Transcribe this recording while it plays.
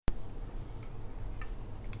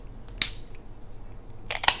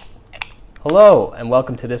Hello, and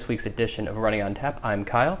welcome to this week's edition of Running on Tap. I'm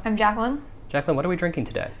Kyle. I'm Jacqueline. Jacqueline, what are we drinking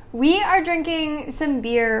today? We are drinking some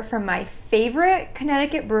beer from my favorite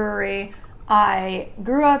Connecticut brewery. I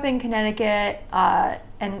grew up in Connecticut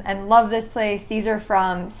and love this place. These are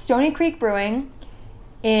from Stony Creek Brewing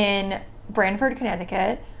in Branford,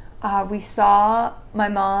 Connecticut. We saw my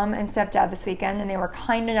mom and stepdad this weekend, and they were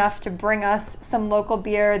kind enough to bring us some local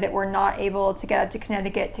beer that we're not able to get up to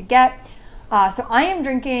Connecticut to get. So I am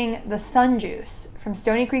drinking the Sun Juice from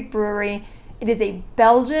Stony Creek Brewery. It is a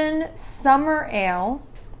Belgian summer ale.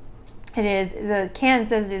 The can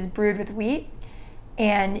says it is brewed with wheat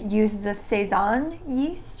and uses a Saison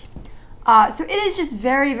yeast. So it is just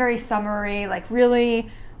very, very summery, like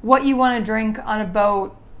really what you want to drink on a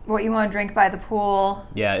boat, what you want to drink by the pool.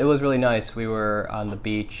 Yeah, it was really nice. We were on the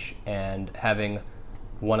beach, and having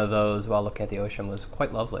one of those while looking at the ocean was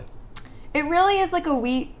quite lovely. It really is like a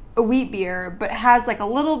wheat beer, but has like a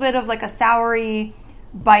little bit of like a soury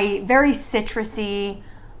bite, very citrusy.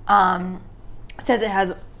 It says it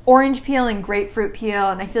has orange peel and grapefruit peel,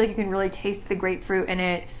 and I feel like you can really taste the grapefruit in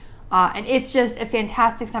it. And it's just a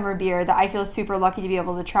fantastic summer beer that I feel super lucky to be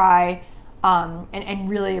able to try and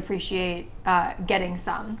really appreciate getting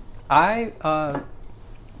some. I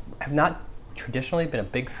have not traditionally been a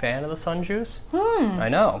big fan of the Sun Juice. I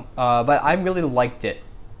know, but I really liked it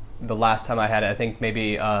the last time I had it. I think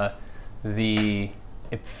maybe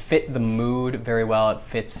it fit the mood very well. It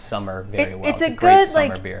fits summer very well. It's a great good,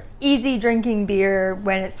 summer beer. easy drinking beer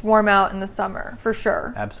when it's warm out in the summer, for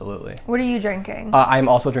sure. Absolutely. What are you drinking? I'm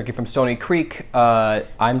also drinking from Stony Creek.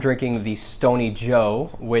 I'm drinking the Stony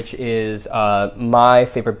Joe, which is my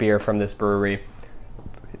favorite beer from this brewery.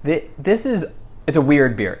 It's a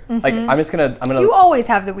weird beer. Mm-hmm. Like I'm gonna. You always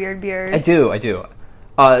have the weird beers. I do.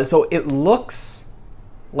 So it looks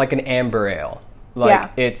like an amber ale.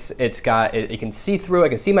 Like it's got you can see through. I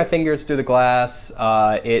can see my fingers through the glass.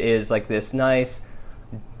 It is like this nice,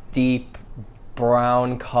 deep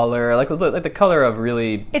brown color, like the color of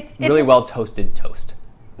really well toasted toast.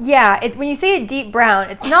 Yeah, it's when you say a deep brown,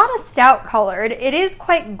 it's not a stout color. It is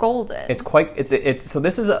quite golden. So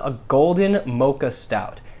this is a golden mocha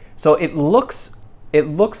stout. So it looks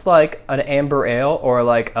like an amber ale or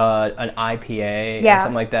like an IPA or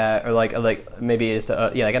something like that, or like maybe it's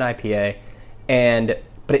like an IPA,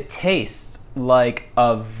 but it tastes like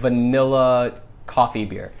a vanilla coffee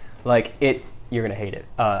beer. Like you're gonna hate it.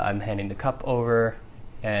 I'm handing the cup over,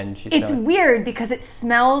 and it's weird because it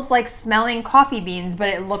smells like smelling coffee beans, but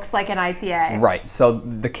it looks like an IPA. Right. So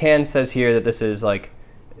the can says here that this is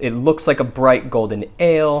it looks like a bright golden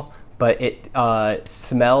ale, but it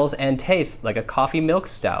smells and tastes like a coffee milk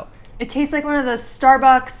stout. It tastes like one of those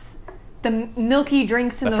Starbucks, the milky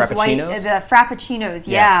drinks in those the frappuccinos.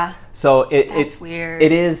 Yeah. So it's weird.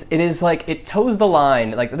 It is like it toes the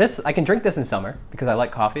line. Like this, I can drink this in summer because I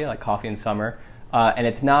like coffee. I like coffee in summer, and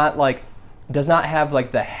it's not does not have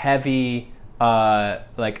like the heavy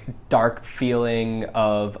like dark feeling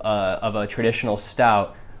of a traditional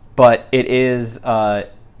stout, but it is.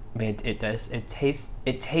 It does. It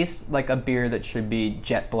tastes like a beer that should be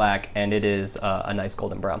jet black, and it is a nice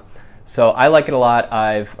golden brown. So I like it a lot.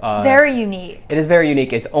 It's very unique. It is very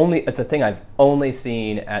unique. It's a thing I've only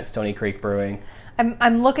seen at Stony Creek Brewing.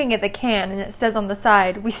 I'm looking at the can, and it says on the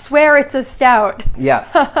side, "We swear it's a stout."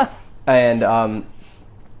 Yes, and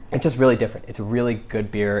it's just really different. It's a really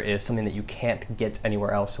good beer. It is something that you can't get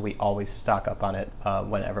anywhere else, so we always stock up on it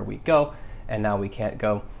whenever we go, and now we can't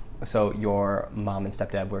go. So your mom and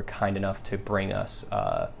stepdad were kind enough to bring us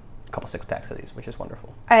a couple 6-packs of these, which is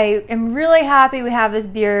wonderful. I am really happy we have this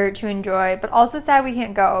beer to enjoy, but also sad we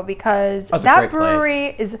can't go because that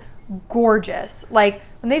brewery is gorgeous. Like,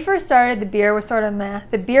 when they first started, the beer was sort of meh.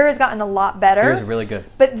 The beer has gotten a lot better. The beer is really good.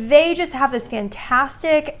 But they just have this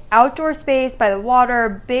fantastic outdoor space by the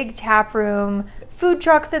water, big tap room, food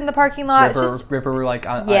trucks in the parking lot.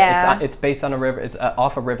 It's based on a river. It's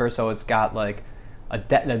off a river, so it's got like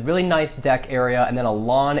a really nice deck area, and then a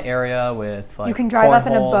lawn area with like you can drive up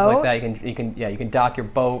in a boat like that. You can dock your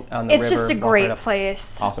boat on the river. It's just a great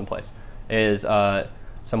place. Awesome place. It is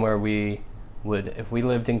somewhere we would, if we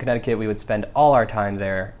lived in Connecticut, we would spend all our time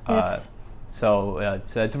there. Yes. So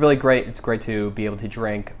it's really great. It's great to be able to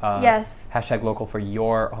drink. Yes. #local for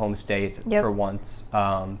your home state for once.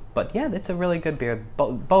 But yeah, it's a really good beer.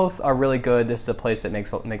 Both are really good. This is a place that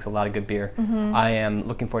makes a lot of good beer. Mm-hmm. I am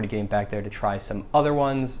looking forward to getting back there to try some other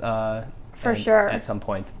ones. For sure. At some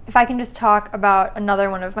point. If I can just talk about another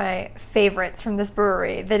one of my favorites from this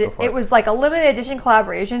brewery, that it was like a limited edition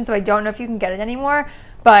collaboration, so I don't know if you can get it anymore.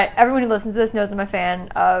 But everyone who listens to this knows I'm a fan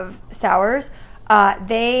of sours.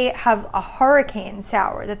 They have a hurricane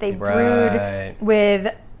sour that they brewed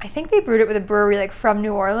with I think they brewed it with a brewery like from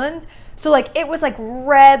New Orleans. So like it was like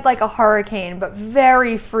red like a hurricane, but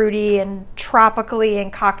very fruity and tropically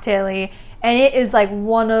and cocktaily. And it is like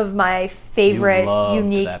one of my favorite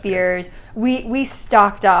unique beers. We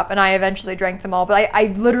stocked up, and I eventually drank them all. But I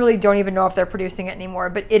literally don't even know if they're producing it anymore.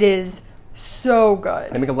 But it is so good.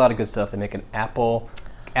 They make a lot of good stuff. They make an apple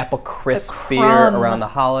crisp beer around the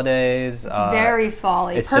holidays. It's very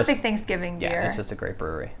fall-y. It's Perfect just, Thanksgiving beer. Yeah, it's just a great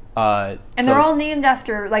brewery. And they're all named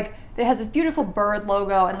after, like, it has this beautiful bird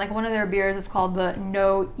logo, and like one of their beers is called the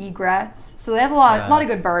No Egrets. So they have a lot of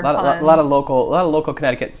good bird puns. A lot of local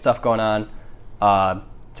Connecticut stuff going on.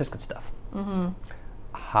 Just good stuff. Mm-hmm.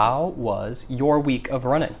 How was your week of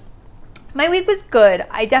running? My week was good.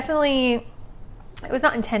 It was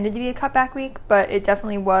not intended to be a cutback week, but it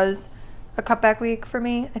definitely was a cutback week for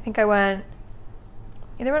me. I think I went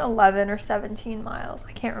 11 or 17 miles.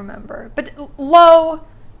 I can't remember, but low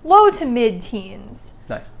to mid-teens.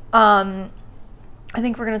 Nice. I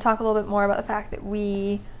think we're going to talk a little bit more about the fact that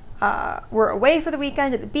we were away for the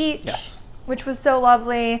weekend at the beach, yes, which was so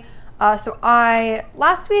lovely.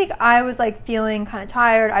 Last week I was like feeling kind of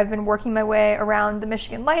tired. I've been working my way around the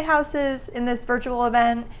Michigan lighthouses in this virtual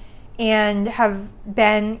event and have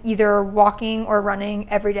been either walking or running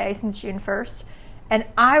every day since June 1st. And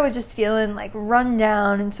I was just feeling like run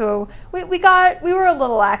down. And so we were a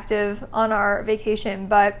little active on our vacation,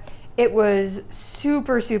 but it was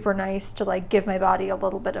super, super nice to like give my body a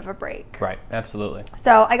little bit of a break. Right. Absolutely.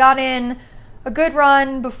 So I got in a good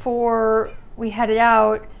run before we headed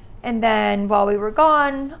out. And then while we were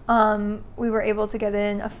gone, we were able to get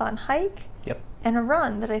in a fun hike. Yep. And a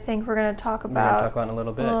run that I think we're going to talk about. We're going to talk about in a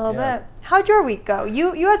little bit. How'd your week go?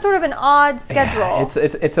 You had sort of an odd schedule. Yeah,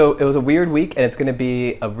 it was a weird week, and it's going to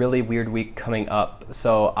be a really weird week coming up.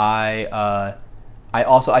 So I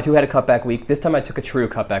too had a cutback week. This time I took a true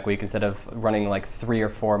cutback week instead of running like 3 or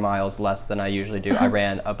 4 miles less than I usually do. I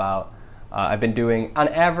ran about. I've been doing on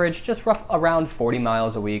average just around 40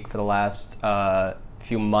 miles a week for the last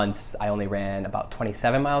few months. I only ran about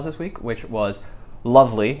 27 miles this week, which was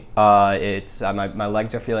lovely. It's my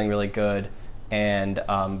legs are feeling really good, and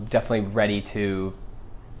definitely ready to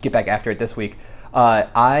get back after it this week.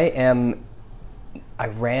 I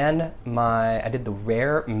did the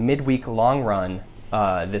rare midweek long run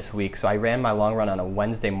this week. So I ran my long run on a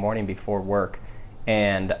Wednesday morning before work,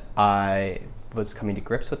 and I was coming to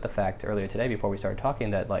grips with the fact earlier today before we started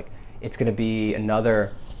talking that like it's going to be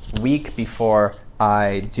another week before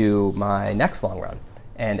I do my next long run.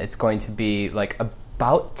 And it's going to be like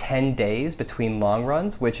about 10 days between long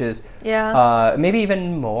runs, which is maybe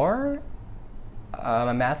even more.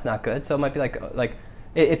 My math's not good, so it might be like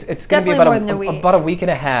it's going to be about a week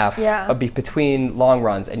and a half between long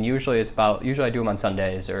runs, and usually I do them on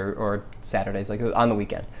Sundays or Saturdays, like on the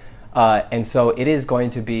weekend. And so it is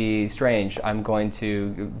going to be strange. I'm going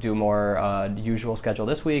to do more usual schedule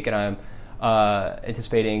this week, and I'm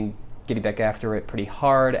anticipating getting back after it pretty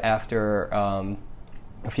hard after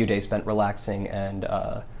a few days spent relaxing and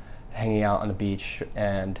hanging out on the beach.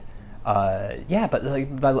 And but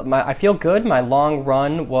I feel good. My long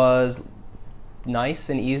run was nice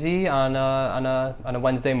and easy on a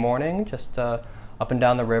Wednesday morning, just up and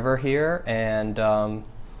down the river here, and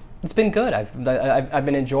it's been good. I've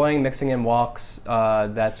been enjoying mixing in walks.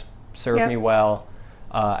 That's served me well.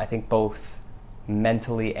 I think both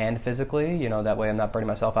mentally and physically. That way I'm not burning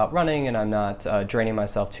myself out running, and I'm not draining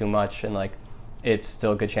myself too much, and like it's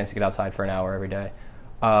still a good chance to get outside for an hour every day.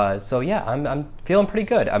 I'm feeling pretty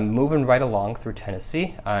good. I'm moving right along through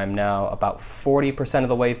Tennessee. I'm now about 40% of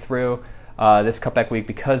the way through this cutback week,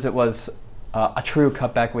 because it was a true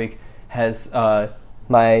cutback week. I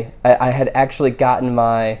had actually gotten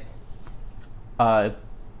my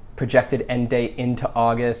projected end date into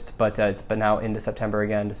August, but it's been now into September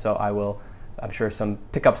again. So I will, I'm sure,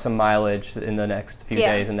 pick up some mileage in the next few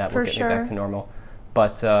days, and that will get me back to normal.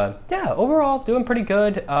 But overall doing pretty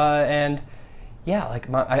good. And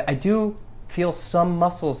I do feel some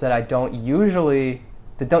muscles that don't usually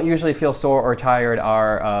feel sore or tired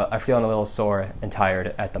are feeling a little sore and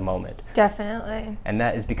tired at the moment. Definitely. And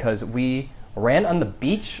that is because we ran on the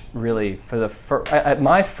beach really for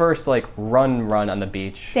my first like run on the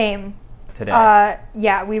beach. Same. Today.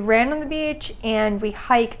 We ran on the beach and we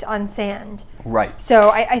hiked on sand. Right. So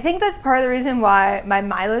I think that's part of the reason why my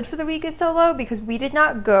mileage for the week is so low, because we did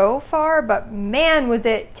not go far, but man, was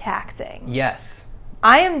it taxing. Yes.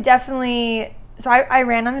 I am definitely... So I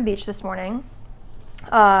ran on the beach this morning.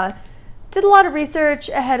 Did a lot of research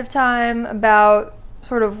ahead of time about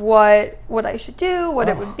sort of what I should do, what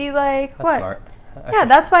it would be like. That's smart. Yeah,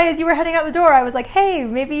 that's why as you were heading out the door, I was like, hey,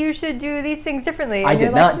 maybe you should do these things differently. I And did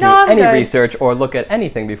you're not like, do no, I'm any good. research or look at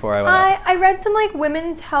anything before I went out. I read some like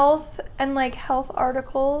women's health and like health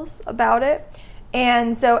articles about it.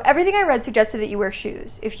 And so everything I read suggested that you wear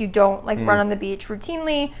shoes if you don't like run on the beach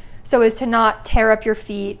routinely, so as to not tear up your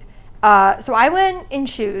feet. So I went in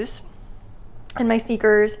shoes and my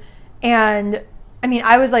sneakers, and I mean,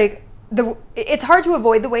 I was like, it's hard to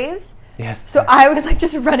avoid the waves. Yes. So I was like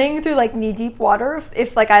just running through like knee deep water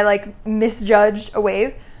if like I like misjudged a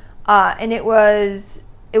wave, and it was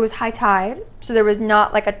high tide, so there was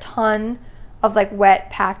not like a ton of like wet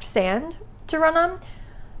packed sand to run on.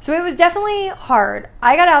 So it was definitely hard.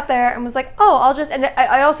 I got out there and was like, oh, I'll just, and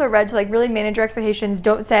I also read to like really manage your expectations.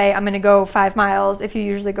 Don't say I'm going to go 5 miles if you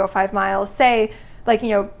usually go 5 miles. Say like, you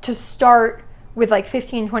know, to start with like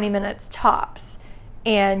 15, 20 minutes tops,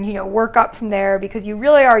 and, you know, work up from there, because you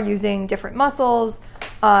really are using different muscles.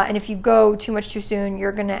 And if you go too much too soon,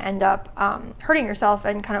 you're going to end up hurting yourself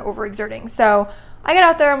and kind of overexerting. So I got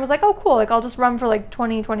out there and was like, oh, cool. Like I'll just run for like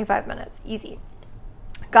 20, 25 minutes. Easy.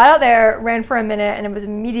 Got out there, ran for a minute, and it was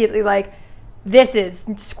immediately like, this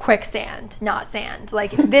is quicksand, not sand.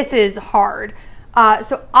 Like, this is hard.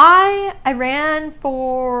 So I ran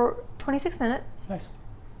for 26 minutes. Nice.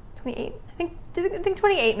 28. I think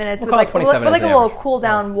 28 minutes We'll with call it like, 27 with like as a the little average. cool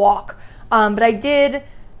down walk. But I did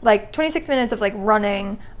like 26 minutes of like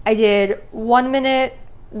running. I did 1 minute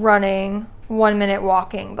running, 1 minute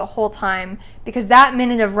walking the whole time, because that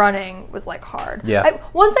minute of running was like hard. Yeah.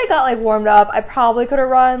 Once I got like warmed up, I probably could have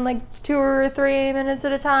run like 2 or 3 minutes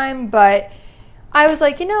at a time, but I was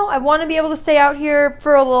like, you know, I want to be able to stay out here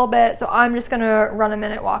for a little bit, so I'm just going to run a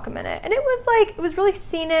minute, walk a minute. And it was like, it was really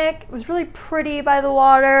scenic. It was really pretty by the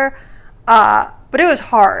water, but it was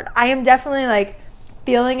hard. I am definitely like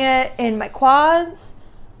feeling it in my quads,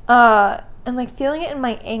 and like feeling it in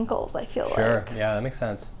my ankles, I feel Sure. like. Yeah, that makes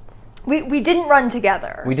sense. We didn't run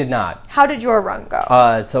together. We did not. How did your run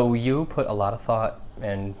go? So you put a lot of thought,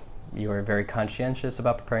 and you were very conscientious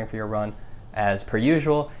about preparing for your run, as per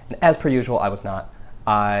usual. And as per usual, I was not.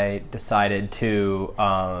 I decided to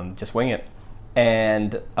just wing it,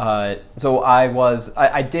 and so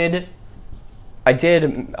I did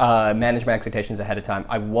manage my expectations ahead of time.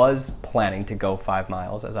 I was planning to go 5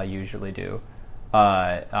 miles, as I usually do,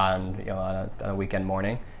 on a weekend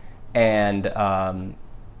morning, and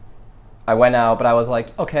I went out, but I was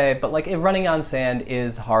like, okay, but like running on sand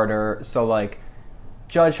is harder, so like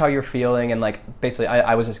judge how you're feeling, and like basically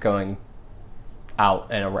I was just going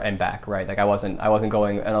out and back, right? Like I wasn't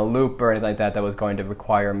going in a loop or anything like that was going to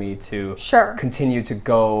require me to continue to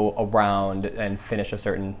go around and finish a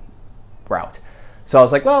certain route. So I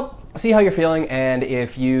was like, well, see how you're feeling, and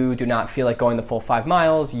if you do not feel like going the full 5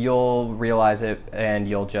 miles, you'll realize it, and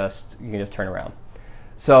you can just turn around.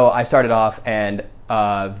 So I started off and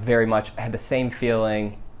very much had the same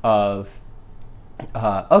feeling of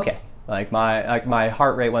okay, like my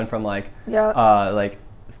heart rate went from like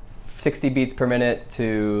 60 beats per minute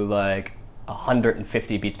to like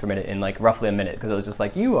 150 beats per minute in like roughly a minute, because it was just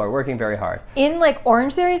like, you are working very hard. In like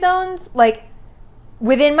Orange Theory zones, like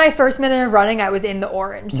within my first minute of running, I was in the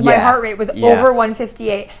orange. So my heart rate was over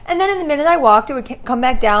 158. And then in the minute I walked, it would come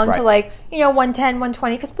back down to like, 110,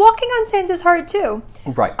 120, because walking on sand is hard too.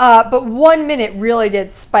 Right. But 1 minute really did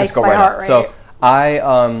spike my heart rate. So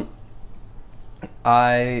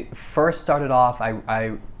I first started off,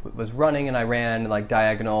 I was running, and I ran like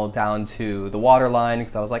diagonal down to the water line,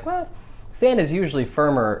 because I was like, well, sand is usually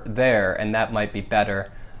firmer there, and that might be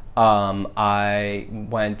better. I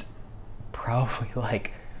went probably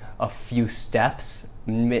like a few steps,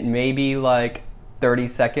 maybe like 30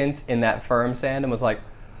 seconds in that firm sand, and was like,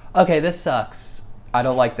 okay, this sucks. I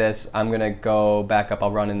don't like this. I'm gonna go back up.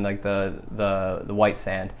 I'll run in like the white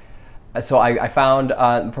sand. So I found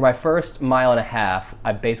for my first mile and a half,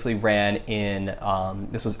 I basically ran in.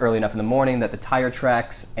 This was early enough in the morning that the tire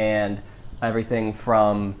tracks and everything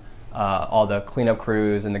from all the cleanup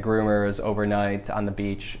crews and the groomers overnight on the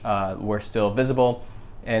beach were still visible.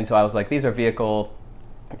 And so I was like, these are places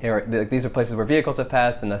where vehicles have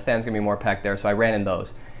passed, and the sand's gonna be more packed there. So I ran in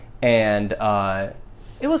those, and that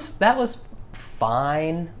was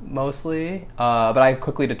fine mostly. But I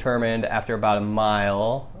quickly determined after about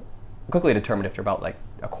like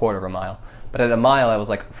a quarter of a mile. But at a mile, I was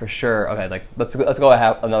like, for sure, okay, like let's go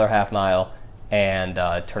another half mile and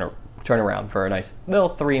turn around for a nice little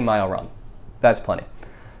 3 mile run. That's plenty.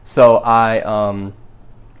 So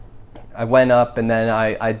I went up, and then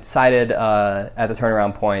I decided at the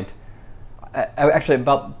turnaround point. Actually,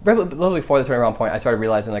 about a little before the turnaround point, I started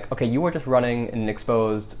realizing like, okay, you are just running on an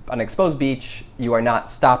exposed beach. You are not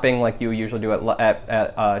stopping like you usually do at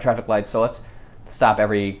traffic lights. So let's stop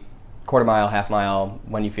every quarter mile, half mile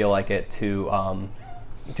when you feel like it to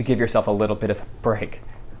give yourself a little bit of a break.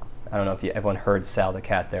 I don't know if everyone heard Sal the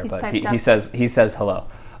cat there, but he says hello.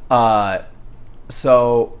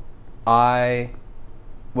 So I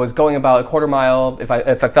was going about a quarter mile. If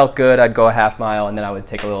I felt good, I'd go a half mile, and then I would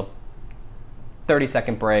take a little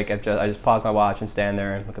 30-second break. I just pause my watch and stand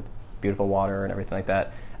there and look at the beautiful water and everything like that,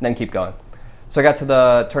 and then keep going. So I got to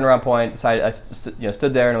the turnaround point. Decided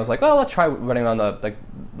stood there and I was like, well, let's try running on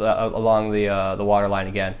along the water line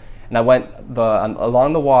again. And I went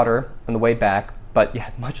along the water on the way back. But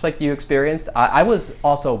yeah, much like you experienced, I was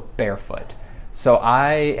also barefoot. So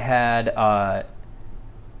I had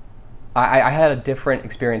I had a different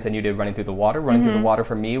experience than you did running through the water. Running through the water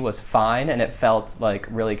for me was fine, and it felt like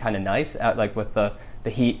really kind of nice, like with the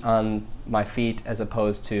heat on my feet, as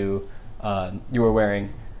opposed to you were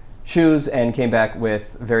wearing shoes and came back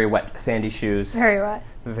with very wet, sandy shoes. Very wet.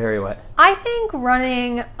 Very wet. I think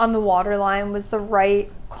running on the water line was the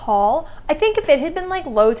right call. I think if it had been like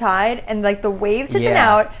low tide and like the waves had been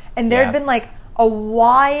out and there had been like a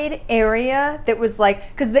wide area that was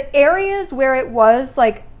like, because the areas where it was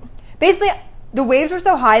like, basically the waves were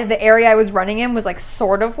so high that the area I was running in was like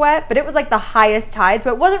sort of wet, but it was like the highest tide,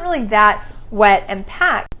 so it wasn't really that wet and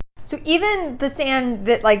packed. So even the sand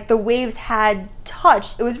that like the waves had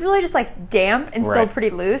touched, it was really just like damp and still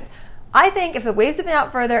pretty loose. I think if the waves had been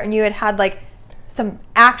out further and you had like some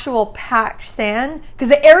actual packed sand, because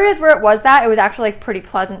the areas where it was actually like pretty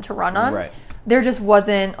pleasant to run on. Right. There just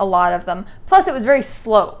wasn't a lot of them. Plus, it was very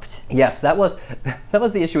sloped. Yes, that was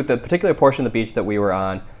the issue with the particular portion of the beach that we were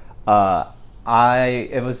on. I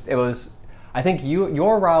think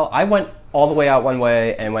your route. I went all the way out one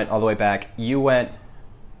way and went all the way back. You went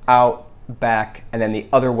out, back, and then the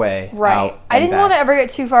other way. Right. Out I didn't want to ever get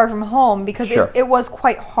too far from home because it was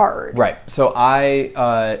quite hard. Right. So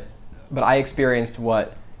but I experienced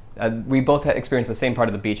what we both had experienced the same part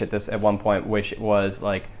of the beach at one point, which was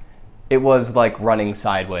like it was like running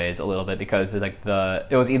sideways a little bit because like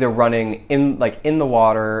it was either running in the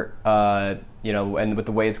water, and with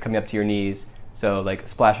the waves coming up to your knees, so like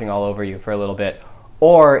splashing all over you for a little bit,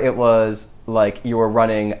 or it was like you were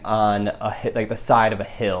running on like the side of a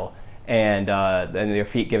hill and your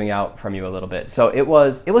feet giving out from you a little bit. So it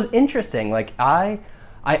was interesting. Like I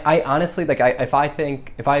honestly, like, if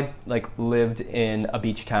I like lived in a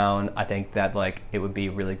beach town, I think that like it would be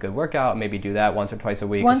a really good workout. Maybe do that once or twice a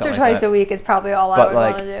week. Once or twice a week is probably all I would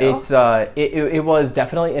want to do. It was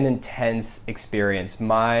definitely an intense experience.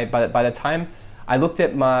 By the time I looked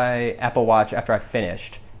at my Apple Watch after I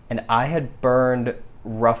finished, and I had burned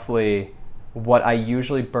roughly what I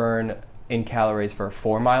usually burn in calories for a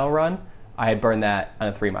 4-mile run. I had burned that on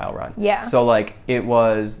a 3-mile run. Yeah. So like it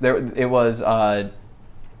was.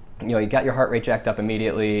 You got your heart rate jacked up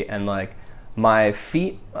immediately, and like my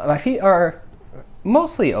feet are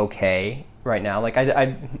mostly okay right now. Like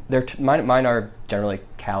mine are generally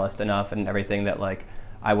calloused enough and everything that like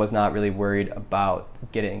I was not really worried about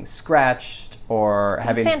getting scratched or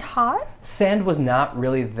having. Was the sand hot? Sand was not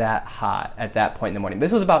really that hot at that point in the morning.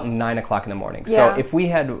 This was about 9 o'clock in the morning. Yeah. So if we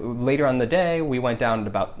had later on in the day, we went down at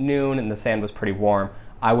about noon and the sand was pretty warm,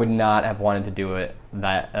 I would not have wanted to do it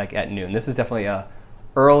at noon. This is definitely a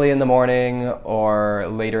early in the morning or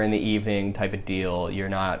later in the evening type of deal. You're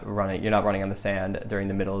not running on the sand during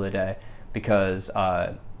the middle of the day because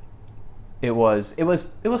it was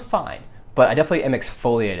fine. But I definitely am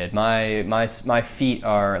exfoliated. My feet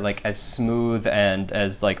are like as smooth and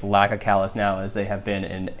as like lack of callus now as they have been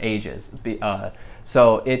in ages.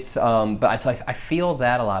 So it's I feel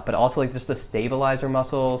that a lot. But also like just the stabilizer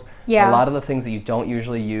muscles. Yeah. A lot of the things that you don't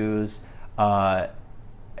usually use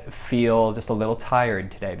feel just a little tired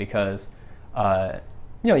today because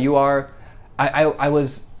you are. I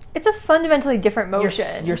was. It's a fundamentally different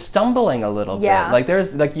motion. You're stumbling a little bit. Like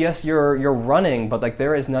there's like yes you're running, but like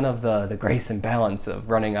there is none of the grace and balance of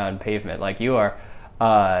running on pavement. Like you are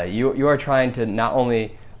you are trying to not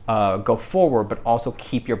only go forward but also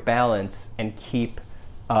keep your balance and keep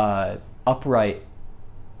upright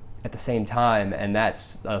at the same time, and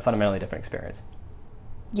that's a fundamentally different experience.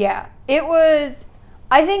 Yeah, it was.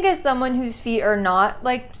 I think as someone whose feet are not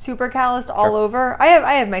like super calloused all over, I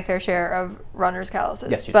have my fair share of runner's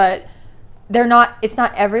calluses, yes, but they're not. It's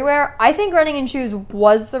not everywhere. I think running in shoes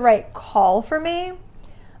was the right call for me.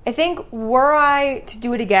 I think were I to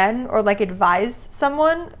do it again or like advise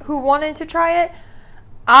someone who wanted to try it,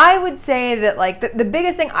 I would say that like the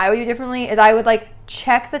biggest thing I would do differently is I would like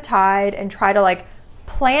check the tide and try to like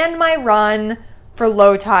plan my run for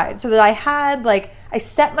low tide so that I I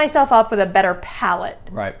set myself up with a better palate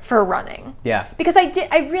Right. for running. Yeah. Because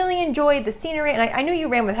I really enjoyed the scenery, and I knew you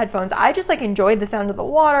ran with headphones. I just like enjoyed the sound of the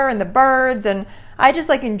water and the birds, and I just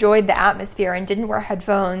like enjoyed the atmosphere and didn't wear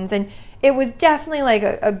headphones. And it was definitely like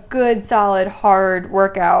a good, solid, hard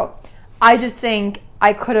workout. I just think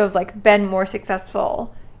I could have like been more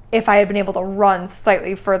successful if I had been able to run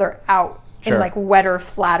slightly further out Sure. in like wetter,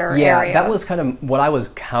 flatter Yeah, area. that was kind of what I was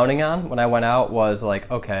counting on when I went out was like,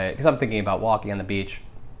 okay, because I'm thinking about walking on the beach.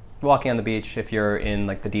 Walking on the beach, if you're in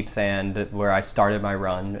like the deep sand where I started my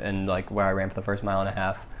run and like where I ran for the first mile and a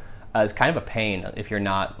half, is kind of a pain if you're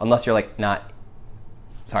not, unless you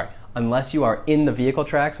are in the vehicle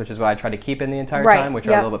tracks, which is what I try to keep in the entire Right, time, which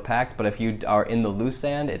are a little bit packed. But if you are in the loose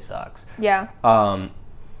sand, it sucks. Yeah.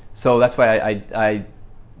 So that's why I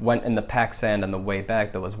went in the packed sand on the way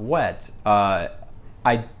back that was wet. That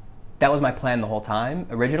was my plan the whole time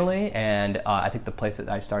originally, and I think the place that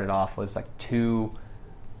I started off was like too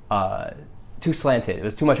slanted. It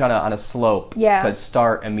was too much on a slope to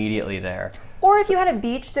start immediately there. Or if you had a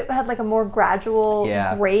beach that had like a more gradual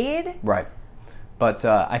grade. Right. But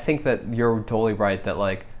I think that you're totally right that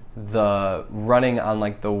like the running on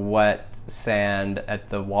like the wet sand at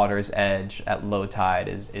the water's edge at low tide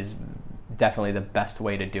is definitely the best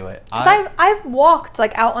way to do it. I've walked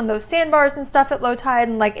like out on those sandbars and stuff at low tide,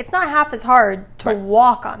 and like it's not half as hard to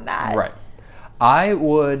walk on that. Right. I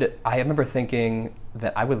remember thinking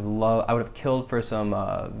that I would have killed for some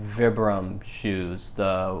Vibram shoes,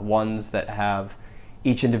 the ones that have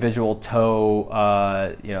each individual toe,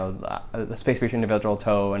 the space for each individual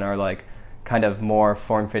toe, and are like kind of more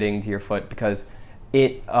form-fitting to your foot, because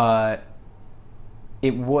it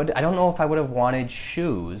would. I don't know if I would have wanted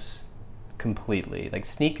shoes completely, like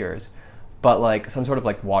sneakers, but like some sort of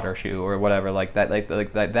like water shoe or whatever, like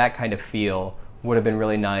that kind of feel would have been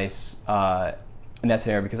really nice in that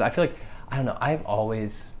scenario, because I feel like, I don't know, I've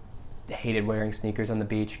always hated wearing sneakers on the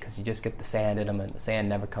beach because you just get the sand in them and the sand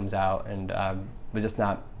never comes out, and it's just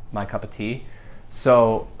not my cup of tea.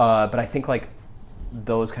 So, but I think like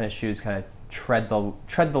those kind of shoes kind of tread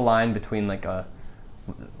the line between like a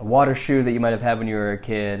water shoe that you might have had when you were a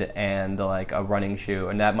kid and like a running shoe,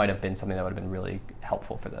 and that might have been something that would have been really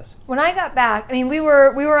helpful for this. When I got back, I mean, we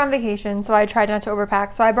were on vacation, so I tried not to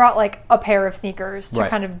overpack. So I brought like a pair of sneakers to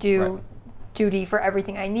kind of do duty for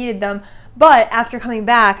everything I needed them. But after coming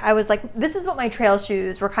back, I was like, this is what my trail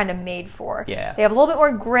shoes were kind of made for. Yeah. They have a little bit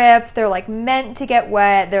more grip. They're like meant to get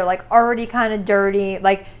wet. They're like already kind of dirty.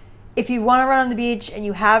 Like if you want to run on the beach and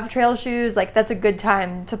you have trail shoes, like that's a good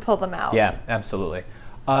time to pull them out. Yeah, absolutely.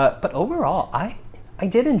 But overall, I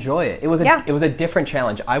did enjoy it. It was a different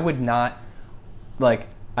challenge. I would not like.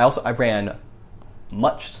 I ran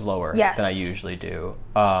much slower than I usually do,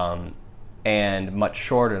 and much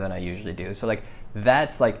shorter than I usually do. So like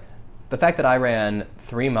that's like the fact that I ran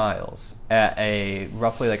 3 miles at a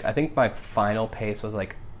roughly like, I think my final pace was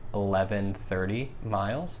like 11:30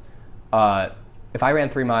 miles. If I ran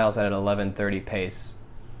 3 miles at an 11:30 pace,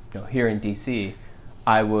 here in DC,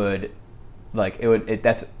 I would. Like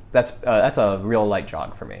that's a real light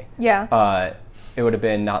jog for me. Yeah. It would have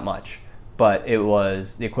been not much, but it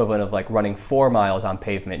was the equivalent of like running 4 miles on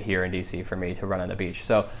pavement here in DC for me to run on the beach.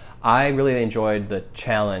 So I really enjoyed the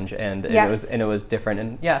challenge, and it was different.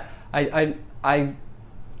 And yeah, I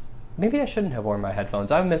maybe I shouldn't have worn my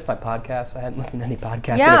headphones. I missed my podcast. I hadn't listened to any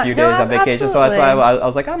podcasts in a few days on vacation, absolutely. so that's why I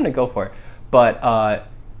was like, I'm gonna go for it. But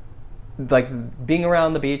like being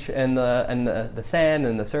around the beach and the sand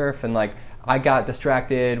and the surf, and like I got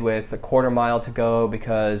distracted with a quarter mile to go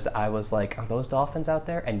because I was like, are those dolphins out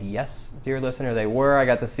there? And yes, dear listener, they were. I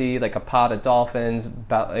got to see like a pod of dolphins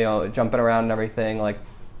jumping around and everything. Like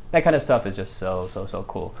that kind of stuff is just so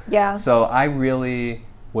cool. Yeah. So I really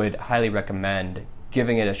would highly recommend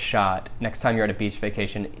giving it a shot next time you're at a beach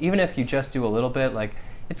vacation, even if you just do a little bit. Like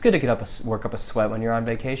it's good to work up a sweat when you're on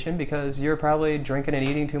vacation because you're probably drinking and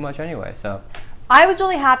eating too much anyway. So I was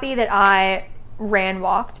really happy that I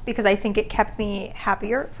walked because I think it kept me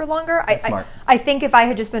happier for longer. That's smart. I think if I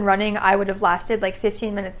had just been running, I would have lasted like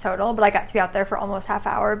 15 minutes total, but I got to be out there for almost half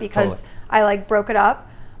hour because I like broke it up.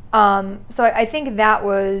 So I think that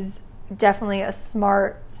was definitely a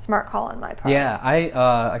smart call on my part. Yeah, I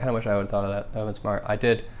kind of wish I would have thought of that. That was smart. I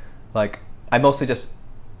did, like, I mostly just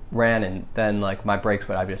ran, and then like my breaks,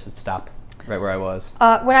 I just would stop right where I was.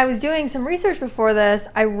 When I was doing some research before this,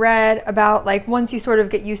 I read about like once you sort of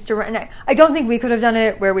get used to running. I don't think we could have done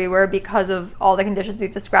it where we were because of all the conditions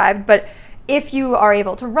we've described, but if you are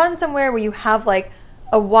able to run somewhere where you have like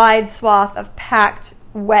a wide swath of packed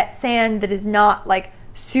wet sand that is not like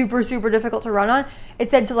super difficult to run on, it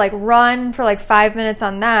said to like run for like 5 minutes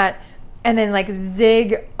on that and then like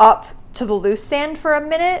zig up to the loose sand for a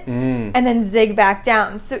minute and then zig back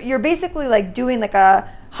down. So you're basically like doing like a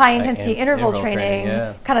high intensity interval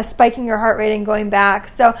training, kind of spiking your heart rate and going back.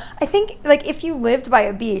 So I think like if you lived by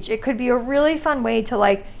a beach, it could be a really fun way to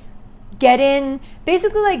like get in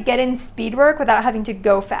speed work without having to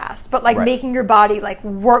go fast, but like making your body like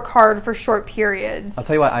work hard for short periods. I'll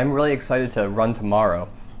tell you what, I'm really excited to run tomorrow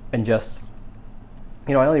and just,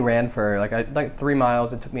 I only ran for like 3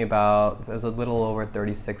 miles. It took me it was a little over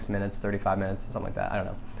 36 minutes, 35 minutes, something like that. I don't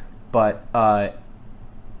know. But,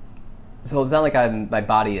 so it's not like my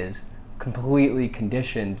body is completely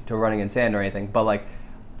conditioned to running in sand or anything, but like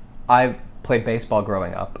I played baseball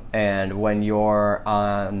growing up, and when you're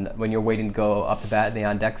waiting to go up the bat in the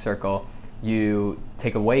on-deck circle, you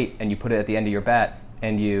take a weight and you put it at the end of your bat,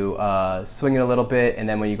 and you swing it a little bit, and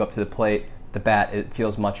then when you go up to the plate, the bat, it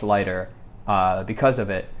feels much lighter because of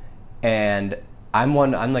it. And I'm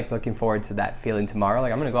like looking forward to that feeling tomorrow.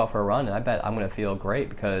 Like I'm gonna go out for a run, and I bet I'm gonna feel great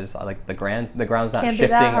because like the ground's not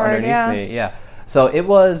shifting underneath me. Yeah. So it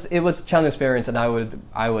was a challenging experience, and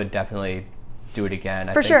I would definitely do it again.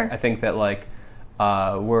 I think that like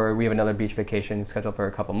we have another beach vacation scheduled for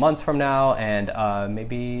a couple months from now, and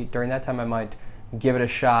maybe during that time I might give it a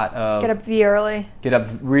shot of get up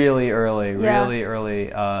really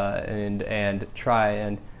early, and try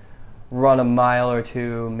and run a mile or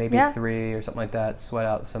two, maybe 3 or something like that. Sweat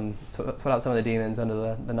out some of the demons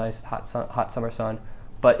under the nice hot summer sun.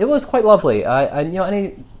 But it was quite lovely. I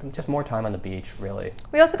need just more time on the beach, really.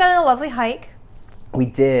 We also got on a lovely hike. We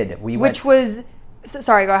did.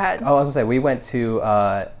 Sorry, go ahead. Oh, I was going to say, we went to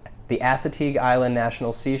the Assateague Island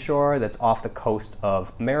National Seashore that's off the coast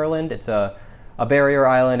of Maryland. It's a barrier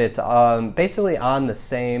island. It's basically on the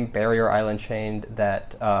same barrier island chain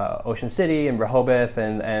that Ocean City and Rehoboth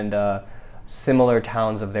and similar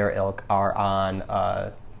towns of their ilk are on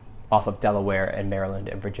off of Delaware and Maryland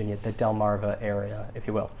and Virginia, the Delmarva area, if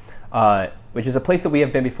you will, which is a place that we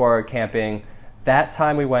have been before camping. That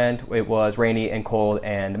time we went, it was rainy and cold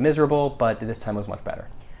and miserable, but this time was much better.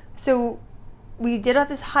 So we did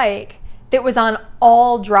this hike that was on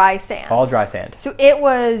all dry sand. All dry sand. So it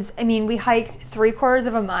was, we hiked 3/4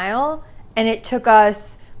 of a mile, and it took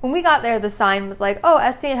us, when we got there, the sign was like,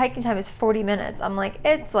 estimated hiking time is 40 minutes. I'm like,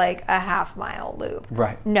 it's like a half-mile loop.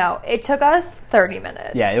 Right. No, it took us 30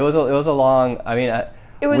 minutes. Yeah, it was a long,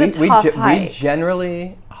 it was a tough hike. We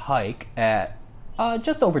generally hike at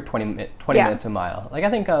just over 20 minutes a mile. Like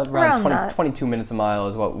I think around 22 minutes a mile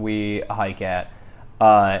is what we hike at.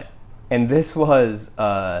 And this was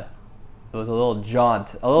it was a little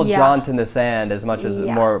jaunt in the sand as much as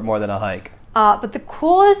more than a hike. But the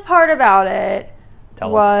coolest part about it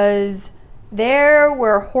was there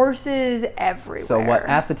were horses everywhere. So what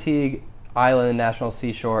Assateague Island National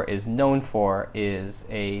Seashore is known for is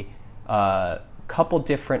a couple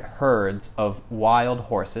different herds of wild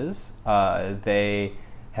horses. They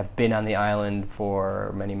have been on the island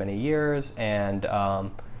for many, many years, and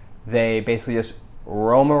they basically just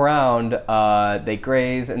roam around. They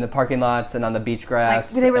graze in the parking lots and on the beach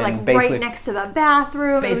grass. They were like right next to the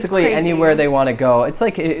bathroom. Basically anywhere they want to go. It's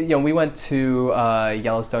like, we went to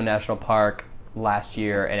Yellowstone National Park last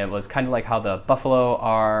year, and it was kind of like how the buffalo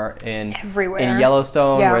are everywhere in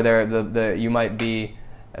Yellowstone, where you might be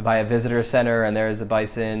by a visitor center and there's a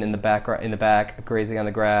bison in the back grazing on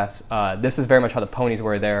the grass. This is very much how the ponies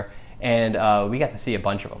were there, and we got to see a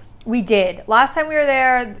bunch of them. We did. Last time we were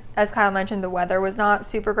there, as Kyle mentioned, the weather was not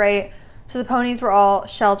super great, so the ponies were all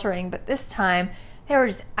sheltering, but this time they were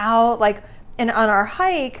just out, and on our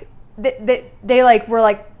hike, they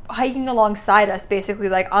were hiking alongside us, basically,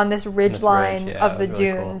 on this ridge line of the really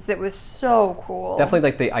dunes. Cool. That was so cool.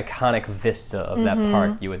 Definitely the iconic vista of that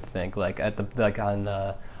park, you would think, on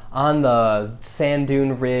the sand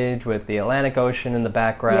dune ridge with the Atlantic Ocean in the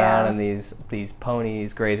background and these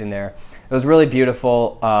ponies grazing there. It was really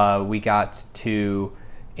beautiful. We got to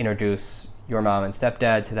introduce your mom and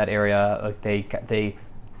stepdad to that area. They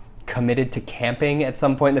committed to camping at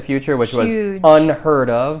some point in the future, which was unheard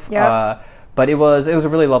of. Yep. But it was a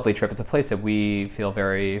really lovely trip. It's a place that we feel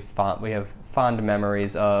very fond. We have fond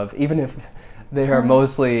memories of, even if they are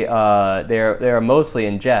mostly they are mostly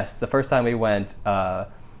in jest. The first time we went,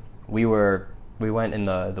 we went and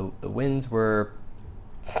the winds were.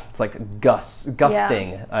 It's like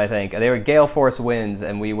gusting, I think. They were gale force winds,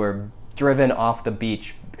 and we were driven off the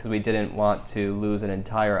beach because we didn't want to lose an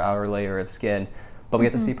entire outer layer of skin. But we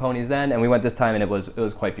got to see ponies then, and we went this time, and it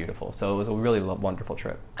was quite beautiful. So it was a really wonderful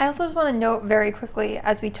trip. I also just want to note very quickly,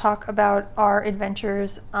 as we talk about our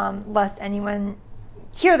adventures, lest anyone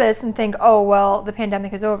hear this and think, oh, well, the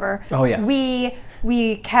pandemic is over. Oh, yes.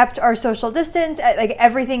 We kept our social distance. Like,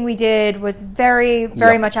 everything we did was very,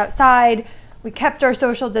 very much outside. We kept our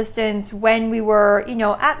social distance when we were,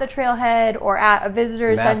 at the trailhead or at a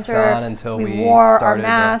visitor center. On until we wore our started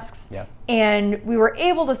masks. Yeah. And we were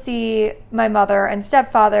able to see my mother and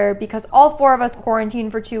stepfather because all 4 of us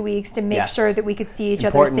quarantined for 2 weeks to make sure that we could see each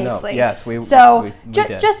other safely. Note. Yes, we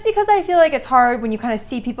did. Just because I feel like it's hard when you kind of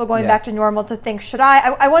see people going back to normal to think, should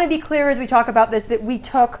I want to be clear as we talk about this that we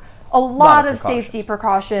took a lot of safety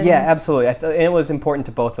precautions. Yeah, absolutely. And it was important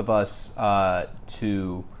to both of us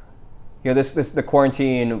to, the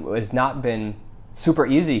quarantine has not been super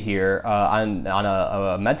easy here on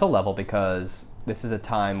a mental level because this is a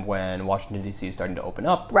time when Washington, D.C. is starting to open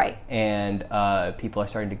up. Right. And people are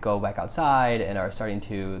starting to go back outside and are starting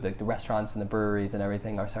to, the restaurants and the breweries and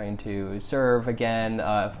everything are starting to serve again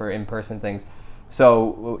for in-person things.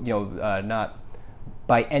 So, not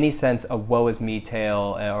by any sense a woe is me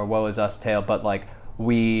tale or woe is us tale, but like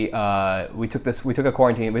we took our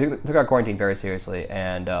quarantine very seriously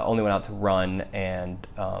and only went out to run and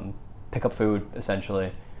pick up food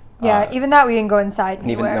essentially. Yeah, even that we didn't go inside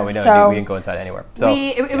anywhere. We didn't go inside anywhere. So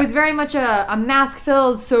it was very much a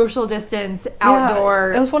mask-filled social distance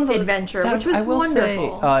outdoor adventure, which was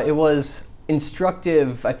wonderful. Say, it was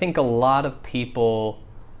instructive. I think a lot of people.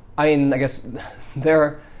 I guess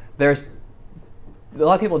there's a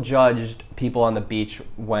lot of people judged people on the beach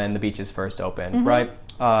when the beaches first opened, right?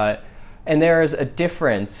 And there's a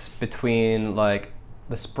difference between like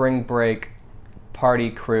the spring break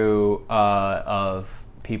party crew of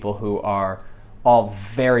people who are all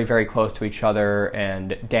very, very close to each other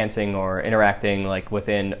and dancing or interacting like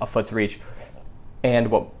within a foot's reach.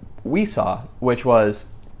 And what we saw, which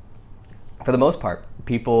was, for the most part,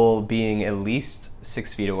 people being at least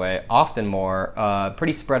 6 feet away, often more,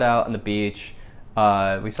 pretty spread out on the beach.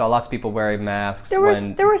 We saw lots of people wearing masks. There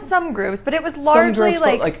were some groups, but it was largely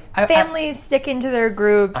families sticking to their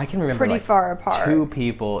groups. I can remember pretty far apart.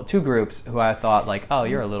 Two groups who I thought like, oh,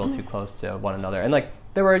 you're a little too close to one another, and like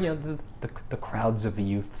there were the crowds of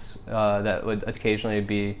youths that would occasionally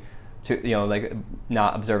be like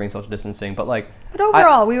not observing social distancing, but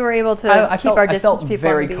overall we were able to keep our distance. People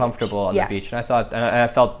very on the beach. Comfortable on the beach, and I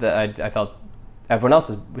felt everyone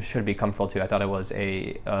else should be comfortable too. I thought it was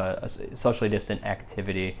a socially distant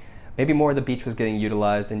activity. Maybe more the beach was getting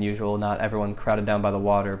utilized than usual. Not everyone crowded down by the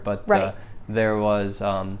water, but there was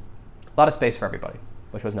a lot of space for everybody,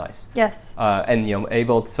 which was nice. Yes. And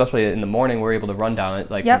able, especially in the morning, we were able to run down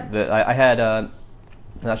it. Like I had, I'm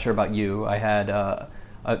not sure about you. I had,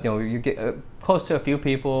 you get close to a few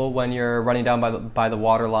people when you're running down by the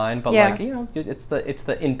water line, but it's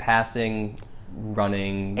the in passing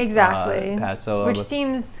running pass. So which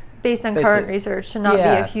seems, based on current research, to not be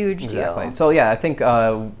a huge deal. So I think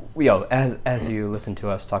as you listen to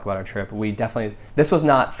us talk about our trip, we definitely, this was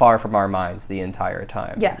not far from our minds the entire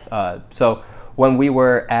time. Yes. So when we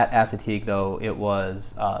were at Assateague, though, it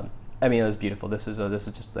was it was beautiful. This is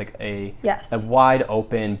just like a wide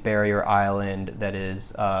open barrier island that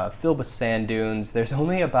is filled with sand dunes. There's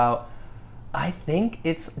only about, I think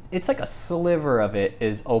it's like a sliver of it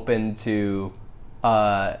is open to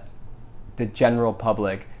the general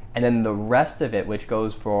public, and then the rest of it, which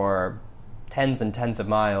goes for tens and tens of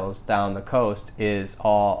miles down the coast, is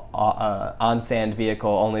all on sand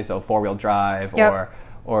vehicle only, so 4-wheel drive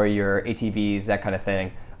or your ATVs, that kind of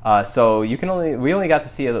thing. So we only got to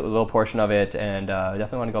see a little portion of it, and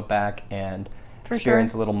definitely want to go back and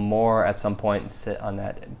experience a little more at some point and sit on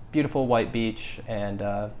that beautiful white beach and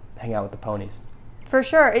hang out with the ponies. For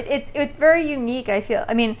sure. It's very unique, I feel.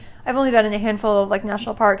 I mean, I've only been in a handful of like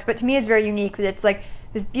national parks, but to me it's very unique that it's like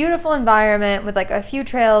this beautiful environment with like a few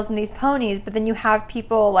trails and these ponies, but then you have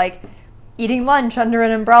people like eating lunch under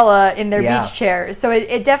an umbrella in their beach chairs. So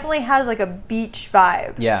it definitely has like a beach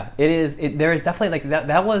vibe. Yeah, it is. There is definitely like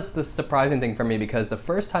that was the surprising thing for me, because the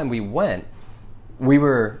first time we went, we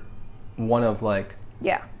were one of like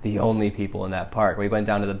the only people in that park. We went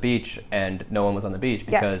down to the beach and no one was on the beach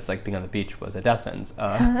because like being on the beach was a death sentence.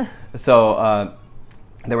 So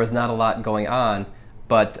there was not a lot going on,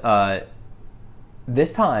 but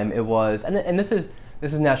this time it was, and this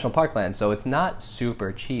is national park land, so it's not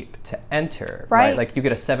super cheap to enter. Right? Like you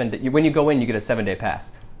get when you go in, you get a 7-day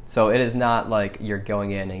pass. So it is not like you're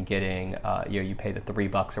going in and getting, you pay the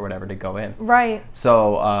 $3 or whatever to go in. Right.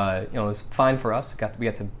 So it was fine for us. We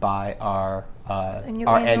got to buy our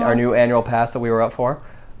new annual pass that we were up for,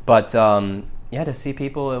 but to see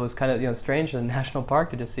people, it was kind of strange in the national park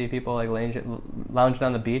to just see people like lounging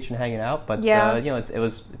on the beach and hanging out. But it's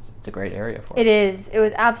a great area for it. It is. It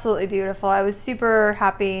was absolutely beautiful. I was super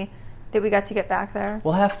happy that we got to get back there?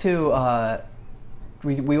 We'll have to.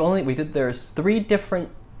 There's 3 different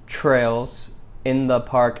trails in the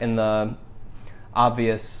park in the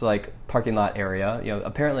obvious like parking lot area. You know,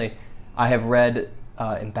 apparently, I have read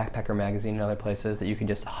in Backpacker Magazine and other places that you can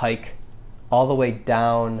just hike all the way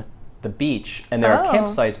down the beach, and there are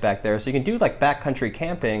campsites back there, so you can do like backcountry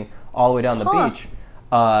camping all the way down the beach.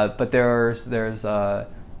 But there's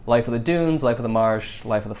Life of the Dunes, Life of the Marsh,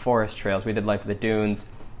 Life of the Forest trails. We did Life of the Dunes.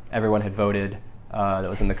 Everyone had voted that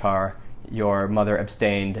was in the car. Your mother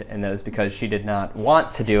abstained, and that was because she did not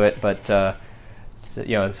want to do it. But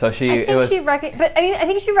so she. I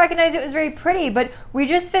think she recognized it was very pretty. But we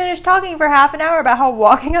just finished talking for half an hour about how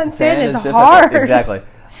walking on sand is difficult. hard. Exactly.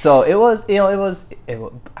 So it was.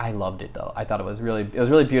 I loved it though. I thought it was really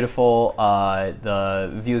beautiful. The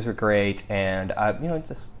views were great, and I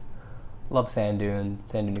just love sand dune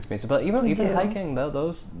experiences. But even hiking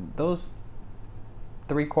those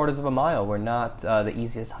 3/4 of a mile were not the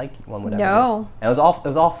easiest hike one would ever do. And it was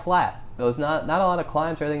all flat. There was not a lot of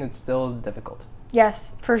climbs or anything. It's still difficult.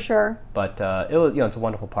 Yes, for sure. But it was it's a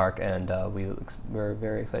wonderful park, and we're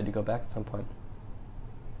very excited to go back at some point.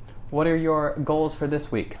 What are your goals for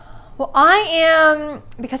this week? Well, I am,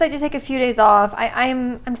 because I did take a few days off,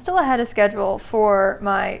 I'm still ahead of schedule for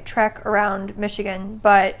my trek around Michigan,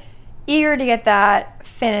 but eager to get that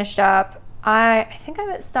finished up. I think I'm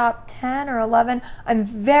at stop 10 or 11. I'm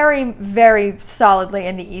very, very solidly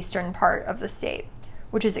in the eastern part of the state,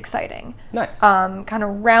 which is exciting. Nice. Kind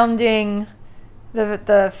of rounding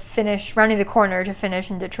rounding the corner to finish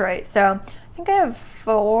in Detroit. So I think I have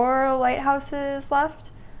 4 lighthouses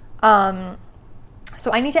left.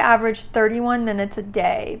 So I need to average 31 minutes a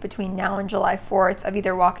day between now and July 4th of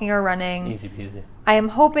either walking or running. Easy peasy. I am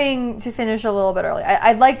hoping to finish a little bit early.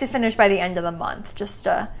 I'd like to finish by the end of the month, just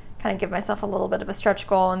to kind of give myself a little bit of a stretch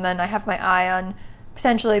goal, and then I have my eye on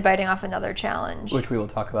potentially biting off another challenge. Which we will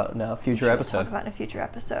talk about in a future episode.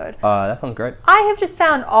 That sounds great. I have just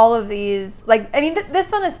found all of these,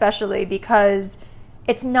 this one especially, because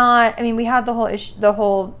it's not, we had the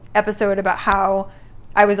whole episode about how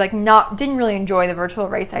I was didn't really enjoy the virtual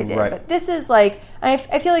race I did. Right. But this is I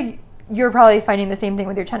feel like you're probably finding the same thing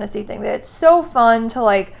with your Tennessee thing, that it's so fun to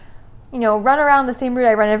run around the same route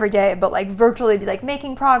I run every day, but virtually be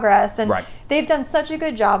making progress. And they've done such a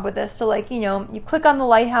good job with this to you click on the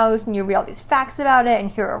lighthouse and you read all these facts about it,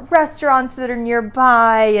 and here are restaurants that are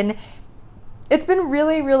nearby, and it's been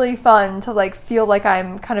really, really fun to feel like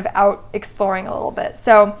I'm kind of out exploring a little bit.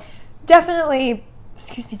 So definitely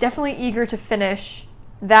eager to finish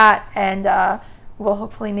that, and we'll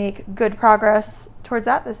hopefully make good progress towards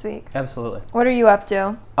that this week. Absolutely. What are you up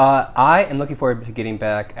to? I am looking forward to getting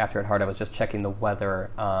back after at Heart. I was just checking the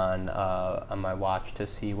weather on my watch to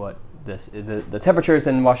see what the temperatures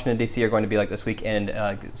in Washington D.C. are going to be like this week, and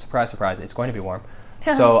surprise, surprise, it's going to be warm.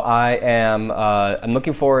 So I'm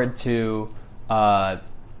looking forward to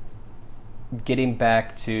getting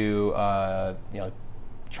back to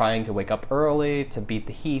trying to wake up early to beat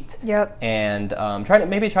the heat. Yep. And try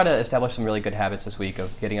to establish some really good habits this week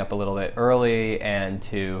of getting up a little bit early, and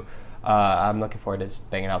to I'm looking forward to just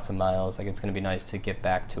banging out some miles. It's going to be nice to get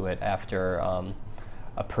back to it after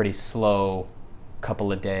a pretty slow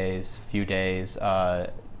few days.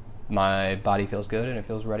 My body feels good and it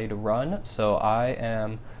feels ready to run. So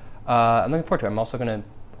I'm looking forward to it. I'm also going to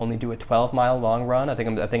only do a 12-mile long run. I think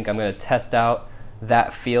I'm going to test out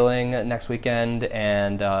that feeling next weekend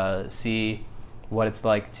and see what it's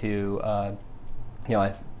like to,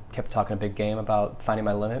 I kept talking a big game about finding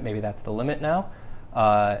my limit. Maybe that's the limit now,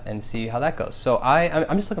 and see how that goes. So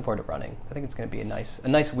I'm just looking forward to running. I think it's going to be a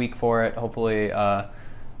nice week for it. Hopefully,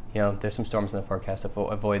 there's some storms in the forecast.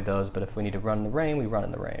 Avoid those. But if we need to run in the rain, we run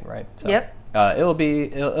in the rain, right? So, yep. It'll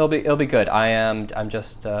be good. I'm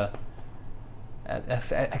just I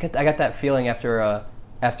got that feeling after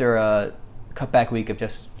a cutback week of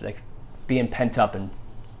just being pent up and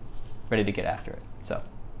ready to get after it. So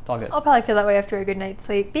it's all good. I'll probably feel that way after a good night's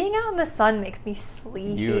sleep. Being out in the sun makes me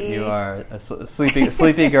sleepy. You are a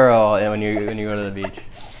sleepy girl when you go to the beach.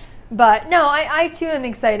 But no, I too am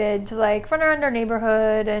excited to run around our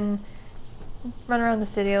neighborhood and run around the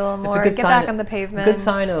city a little more. Get back on the pavement. Good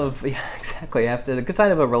sign of exactly after the good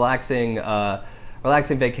sign of a relaxing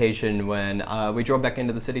vacation when we drove back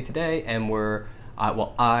into the city today, and we're.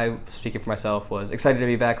 I, speaking for myself, was excited to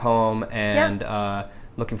be back home and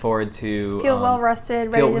looking forward to feel well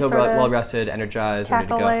rested, ready to sort of well rested, energized,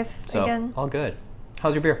 tackle ready to go. life So, again. All good.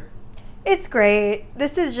 How's your beer? It's great.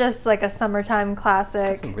 This is just a summertime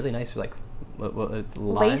classic. Got some really nice It's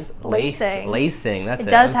lime? Lacing. Lacing. That's it.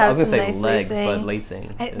 It does I have was gonna some say nice legs, lacing. but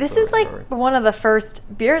lacing. This is like one of the first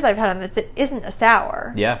beers I've had on this that isn't a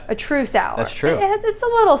sour. Yeah. A true sour. That's true. It's a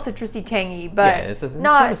little citrusy, tangy, but Yeah,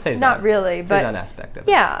 it's not really. It's but an aspect of it.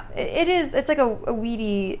 yeah, it is. It's like a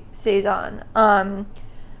weedy saison.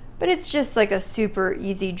 But it's just like a super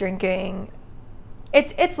easy drinking.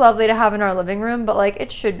 It's lovely to have in our living room, but like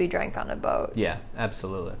it should be drank on a boat. Yeah,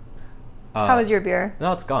 absolutely. How was your beer?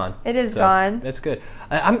 No, it's gone. It is gone. It's good.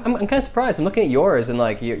 I'm kind of surprised. I'm looking at yours and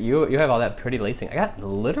like you have all that pretty lacing. I got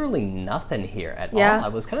literally nothing here at all. I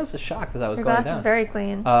was kind of shocked as I was Your going glass down. is very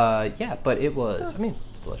clean. Yeah, but it was. I mean,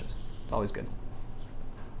 it's delicious. It's always good.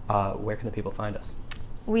 Where can the people find us?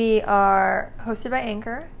 We are hosted by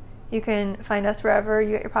Anchor. You can find us wherever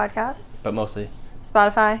you get your podcasts. But mostly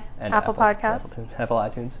Spotify, and Apple Podcasts, Apple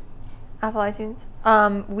iTunes. Apple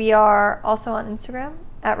iTunes. We are also on Instagram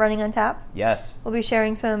at Running on Tap. Yes. We'll be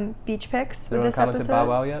sharing some beach pics with this commented episode. Bow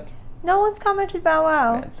Wow yet? No one's commented Bow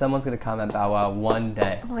Wow. Man, someone's gonna comment Bow Wow one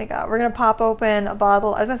day. Oh my god, we're gonna pop open a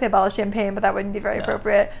bottle. I was gonna say a bottle of champagne, but that wouldn't be very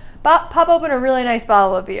appropriate. Pop open a really nice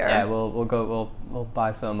bottle of beer. Yeah, we'll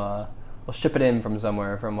buy some. We'll ship it in from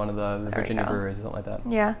somewhere, from one of the Virginia breweries or something like that.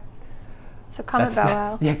 Yeah. So comment Bow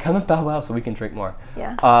Wow. Yeah, comment Bow Wow so we can drink more.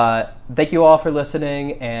 Yeah. Thank you all for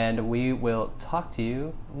listening, and we will talk to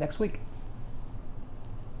you next week.